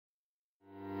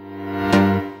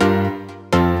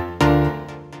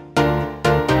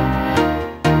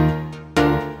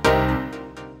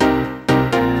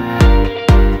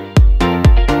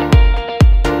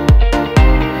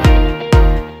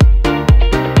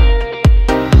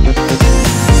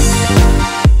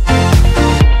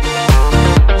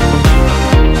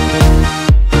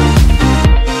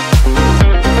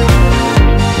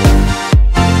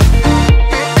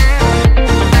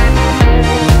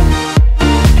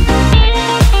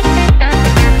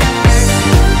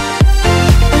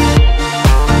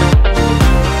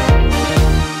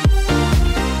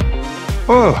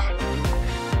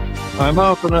I'm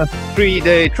out on a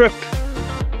 3-day trip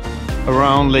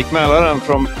around Lake Mälaren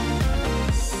from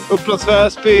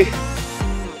Väsby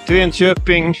to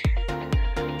Enköping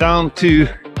down to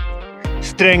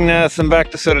Strängnäs and back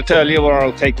to Södertälje, where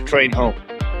I'll take the train home.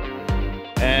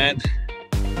 And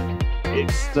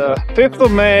it's the 5th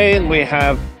of May and we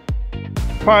have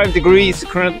 5 degrees,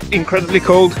 incredibly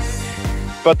cold,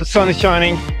 but the sun is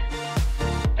shining.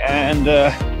 And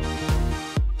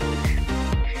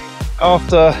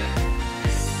after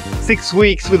 6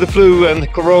 weeks with the flu and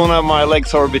corona, my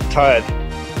legs are a bit tired.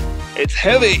 It's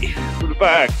heavy with the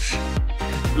bags,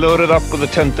 loaded up with the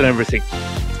tent and everything.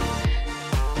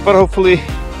 But hopefully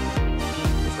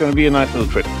it's going to be a nice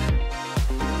little trip.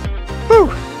 Woo!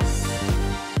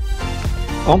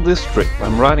 On this trip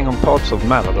I'm riding on parts of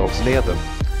Mälardalsleden.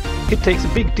 It takes a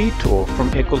big detour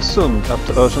from Ekolsund up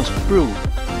to Öresundsbro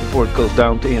before it goes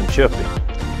down to Enköping.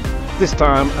 This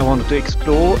time I wanted to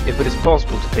explore if it is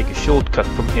possible to take a shortcut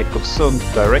from Ekolsund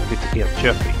directly to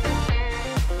Enköping.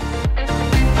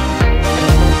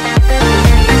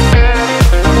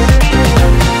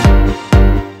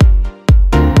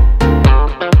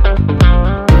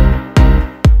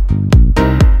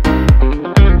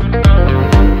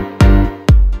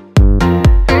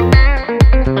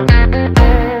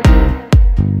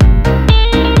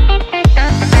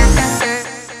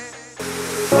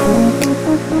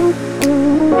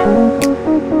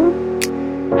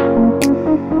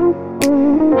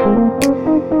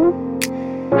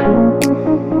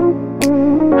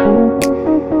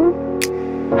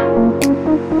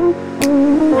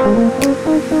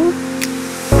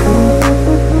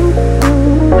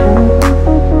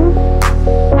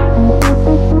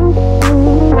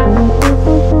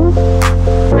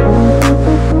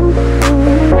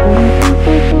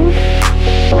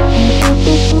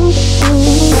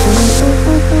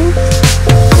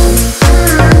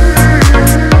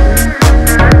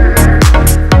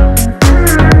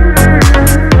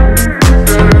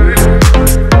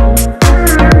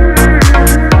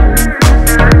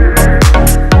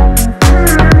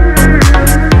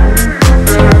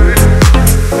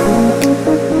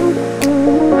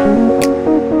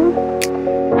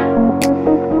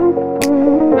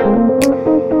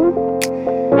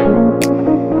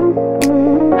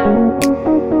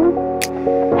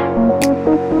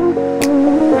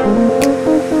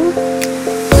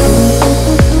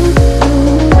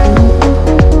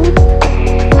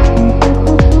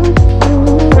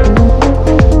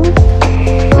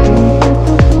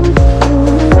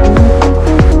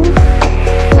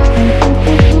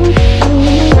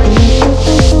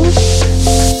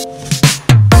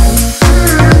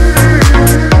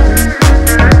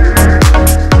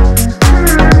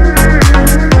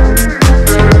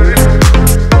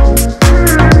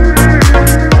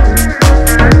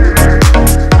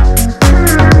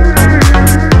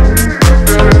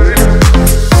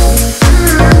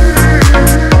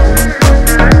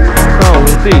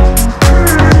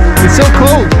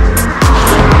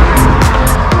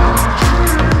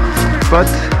 But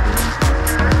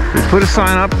we put a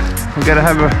sign up, we gotta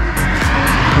have a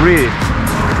read,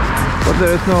 but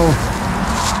there is no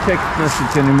text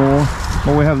message anymore.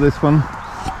 But we have this one,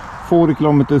 40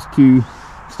 kilometers to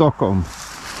Stockholm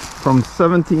from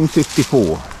 1754.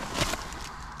 Well,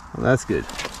 that's good.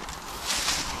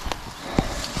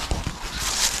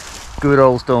 Good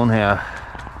old stone here.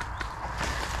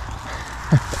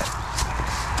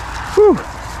 Whew.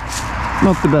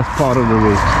 Not the best part of the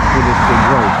route with this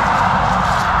big road.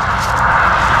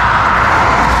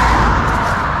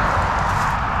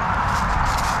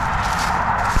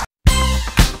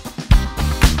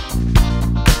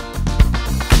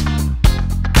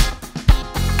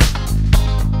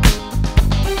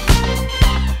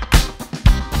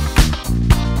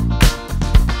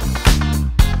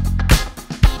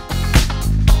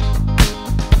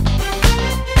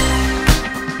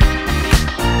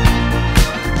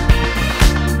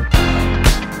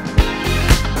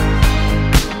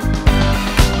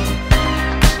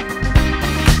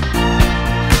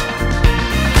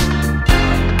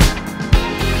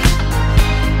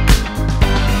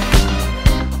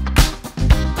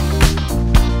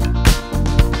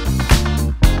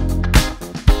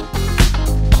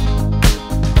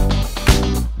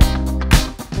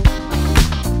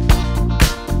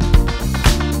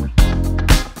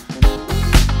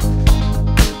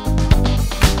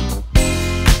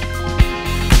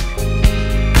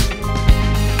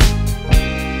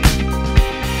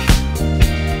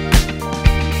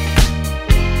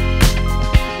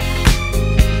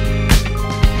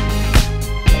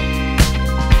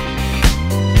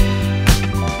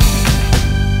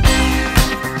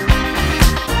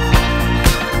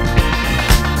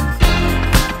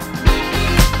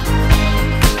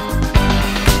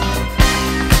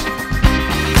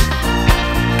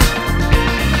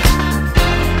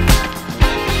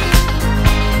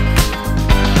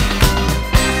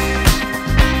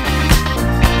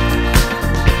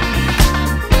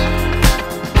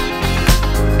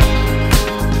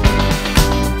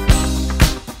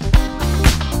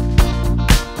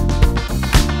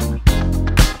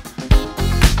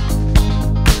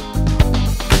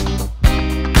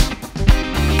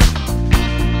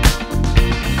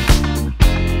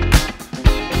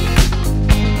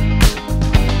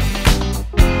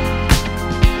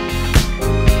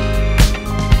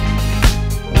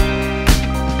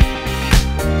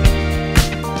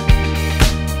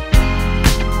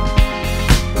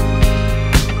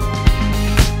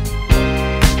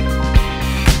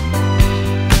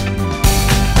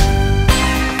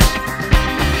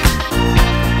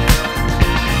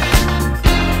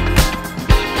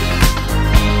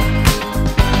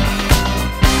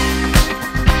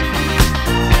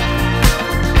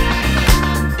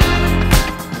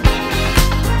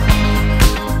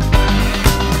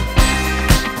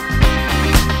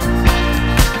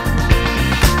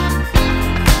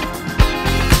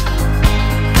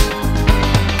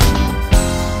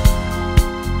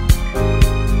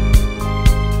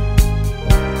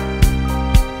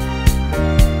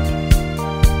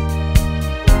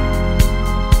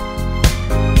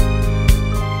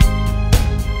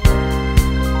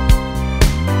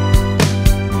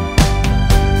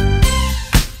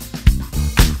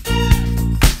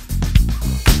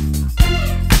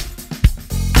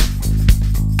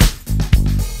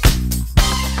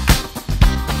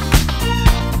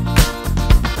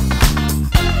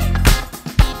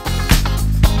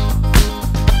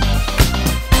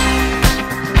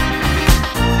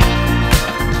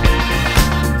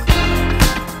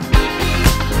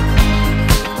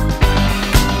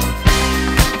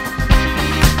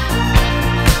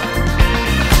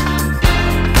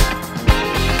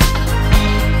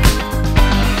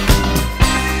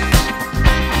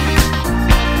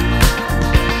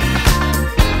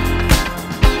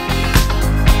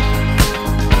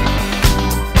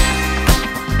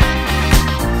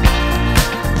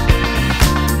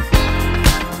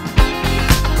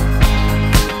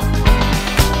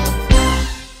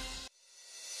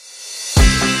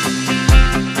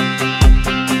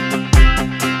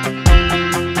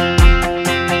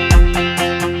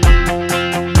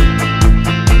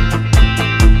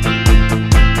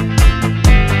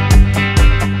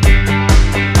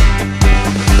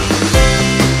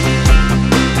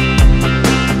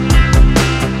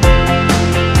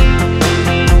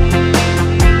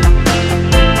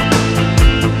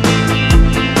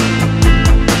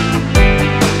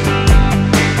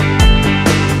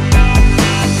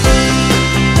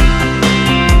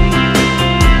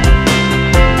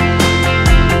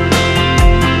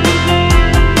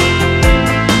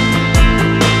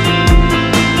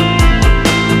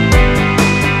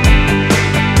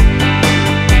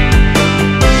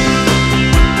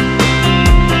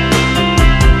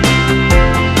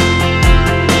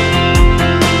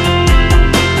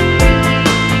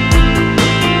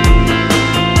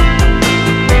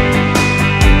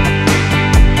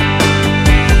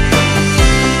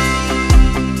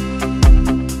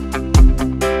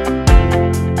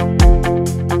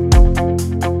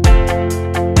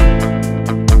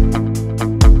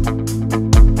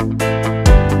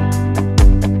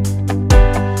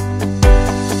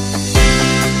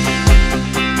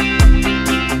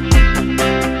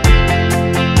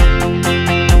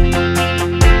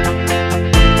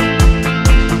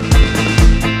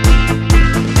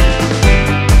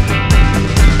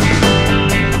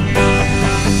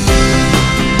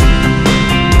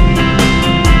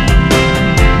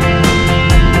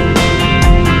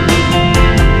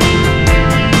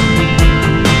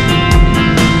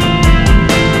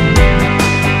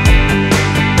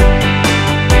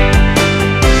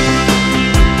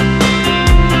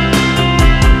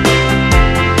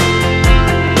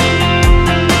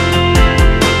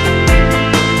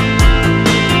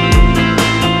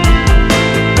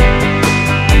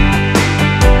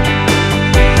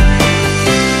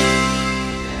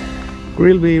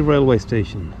 Grillby railway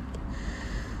station.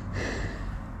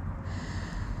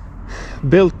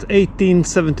 Built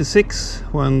 1876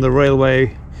 when the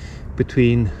railway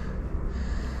between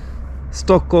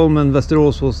Stockholm and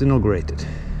Västerås was inaugurated.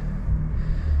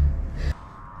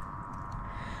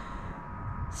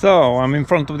 So I'm in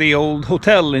front of the old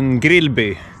hotel in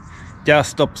Grillby,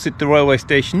 just opposite the railway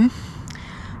station.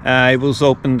 It was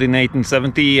opened in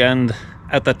 1870, and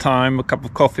at that time a cup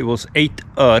of coffee was 8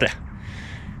 öre.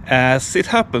 As it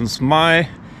happens, my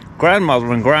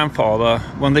grandmother and grandfather,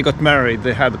 when they got married,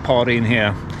 they had a party in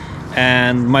here,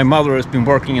 and my mother has been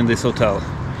working in this hotel.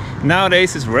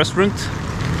 Nowadays it's a restaurant.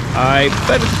 I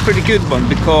bet it's a pretty good one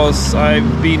because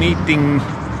I've been eating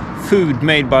food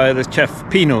made by the chef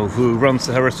Pino, who runs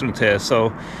the restaurant here,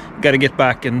 so gotta get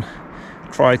back and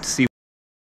try to see.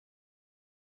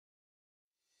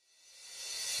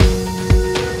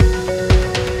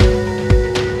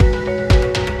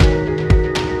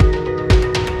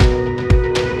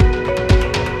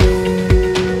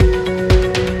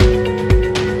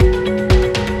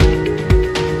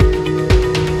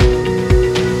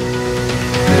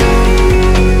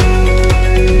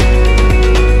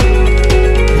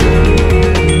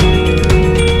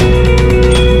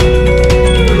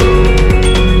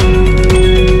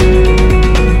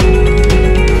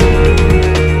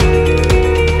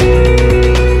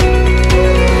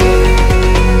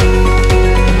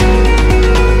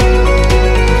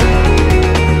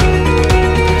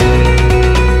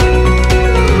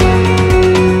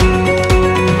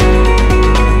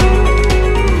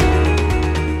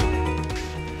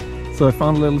 So I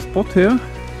found a little spot here,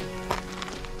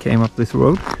 came up this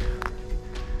road,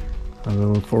 a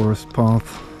little forest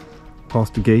path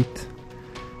past the gate,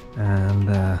 and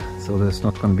so there's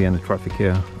not going to be any traffic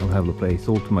here. I'll have the place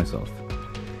all to myself,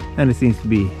 and it seems to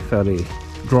be fairly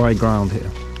dry ground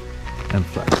here and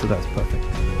flat, so that's perfect.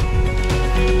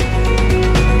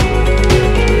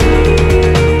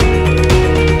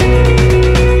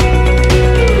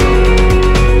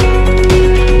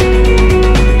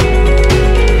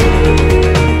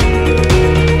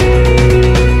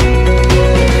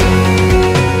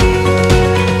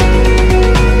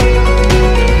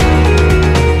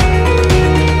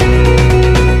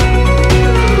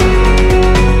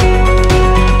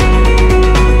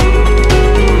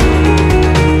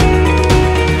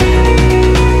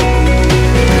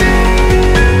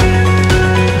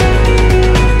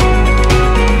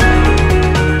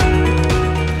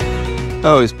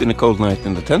 Oh, it's been a cold night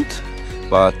in the tent,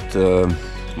 but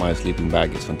my sleeping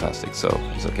bag is fantastic, so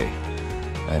it's okay.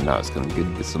 And now it's gonna be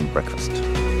good with some breakfast.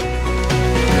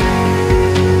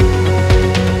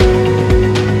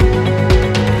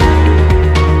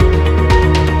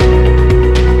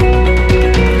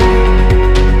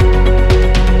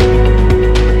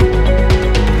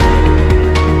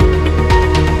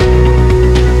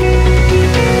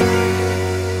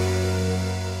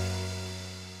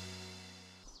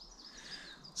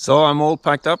 So I'm all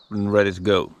packed up and ready to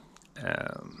go.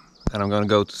 And I'm gonna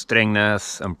go to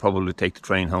Strängnäs and probably take the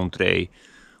train home today.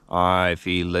 I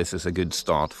feel this is a good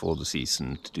start for the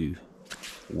season to do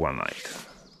one night.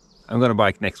 I'm gonna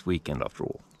bike next weekend after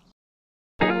all.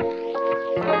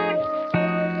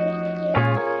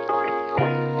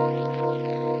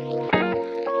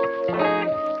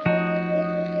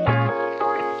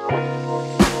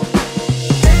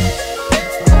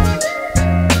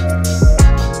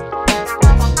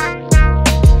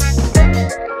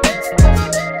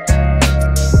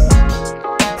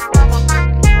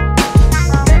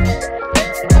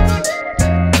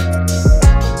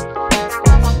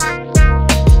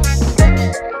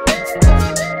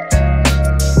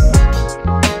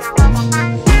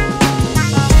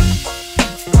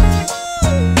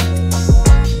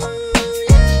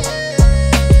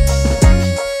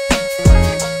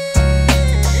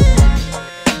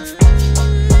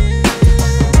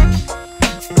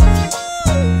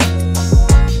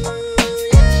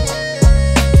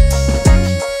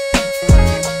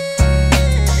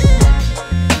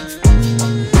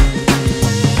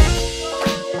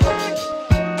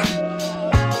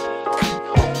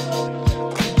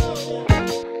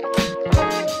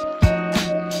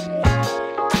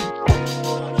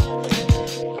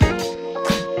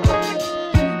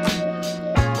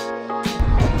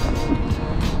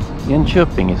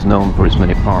 Enköping is known for its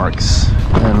many parks,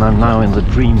 and I'm now in the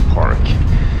Dream Park,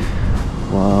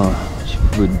 which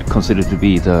would consider to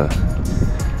be the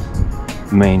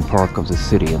main park of the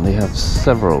city, and they have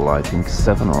several, I think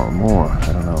 7 or more,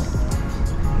 I don't know.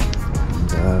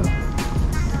 And,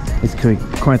 it's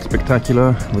quite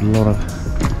spectacular, with a lot of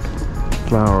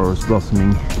flowers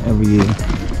blossoming every year.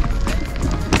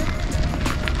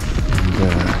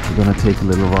 And we're gonna take a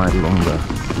little ride along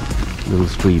the little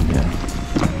stream here.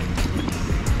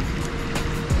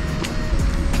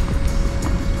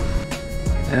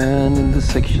 And in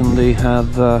this section they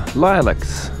have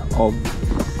lilacs of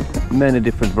many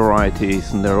different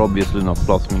varieties, and they're obviously not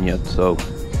blossoming yet, so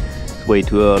it's way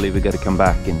too early. We gotta come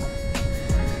back in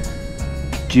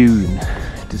June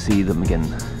to see them again,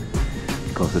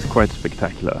 because it's quite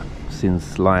spectacular,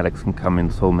 since lilacs can come in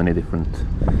so many different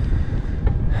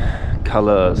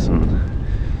colors and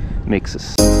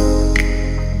mixes.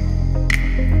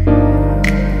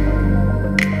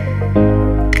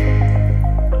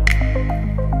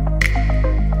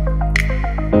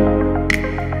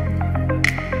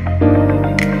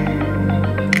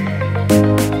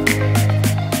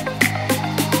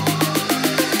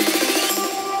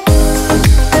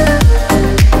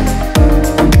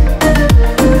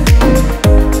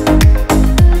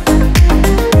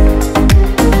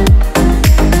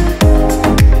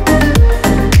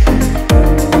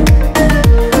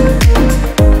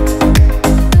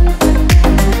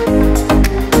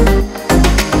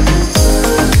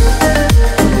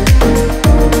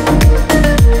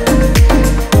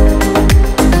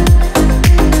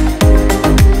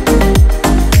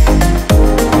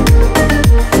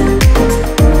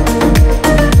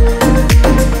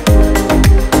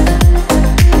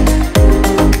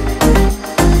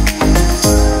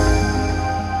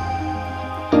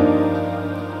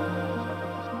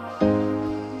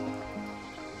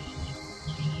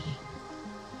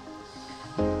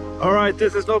 Alright,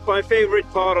 this is not my favorite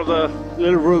part of the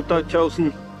little route I've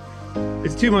chosen.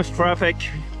 It's too much traffic,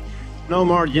 no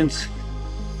margins.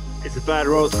 It's a bad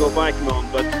road to go biking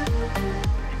on, but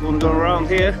if you want to go around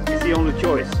here, it's the only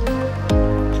choice.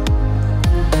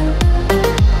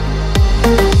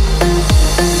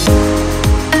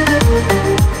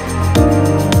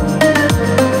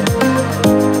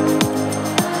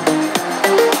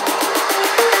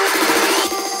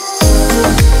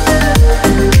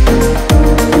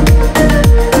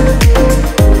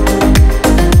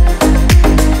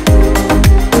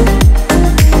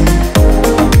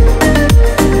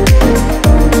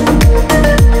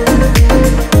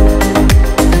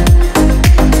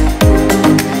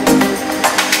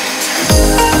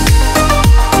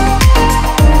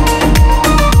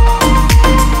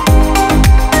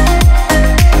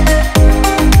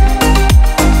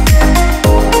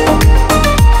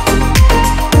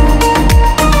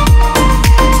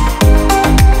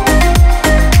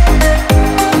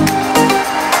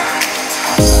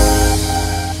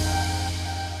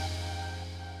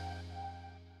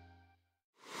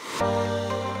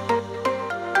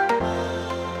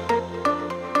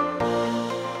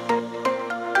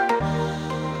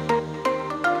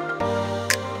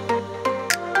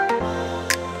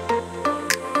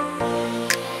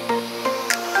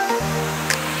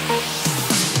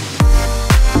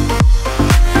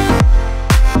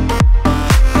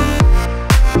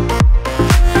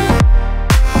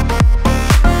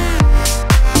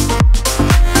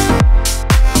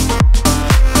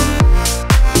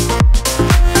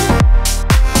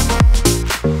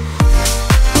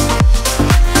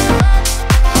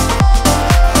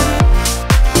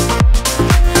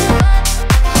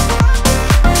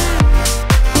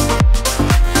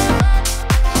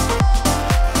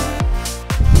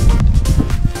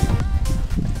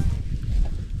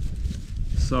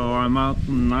 So I'm out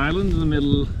on an island in the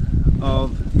middle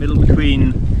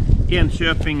between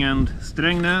Enköping and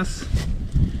Strängnäs,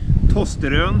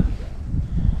 Tosterön,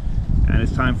 and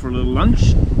it's time for a little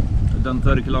lunch. I've done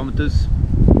 30 kilometers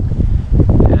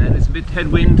and it's a bit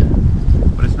headwind,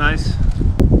 but it's nice.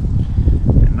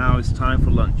 And now it's time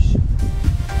for lunch.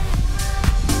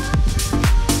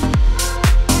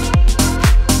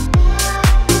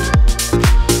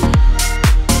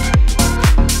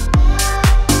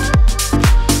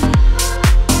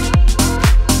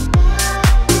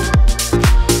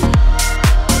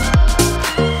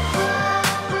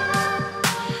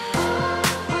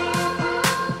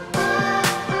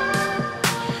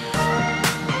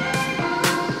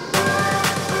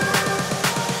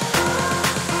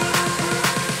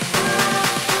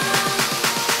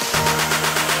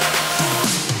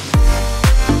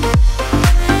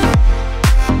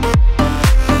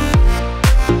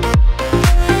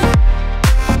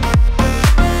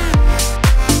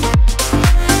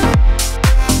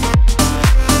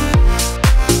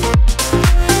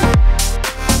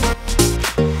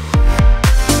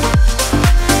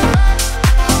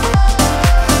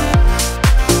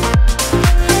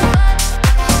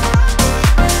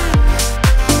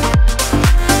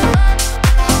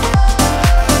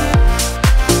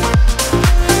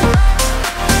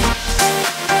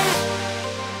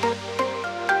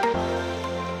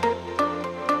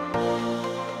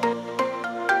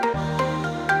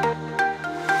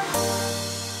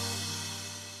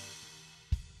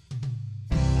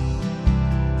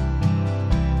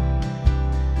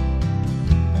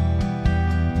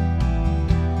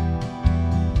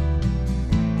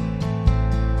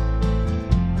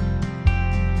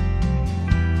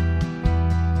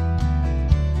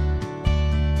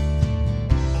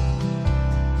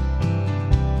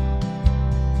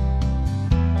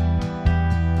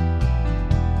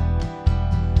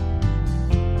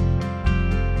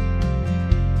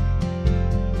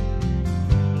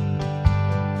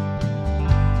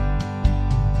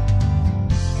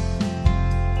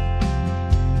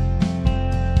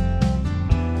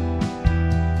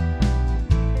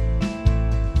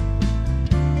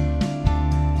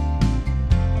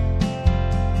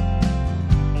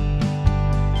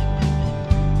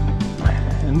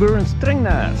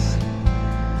 Väsby-Strängnäs.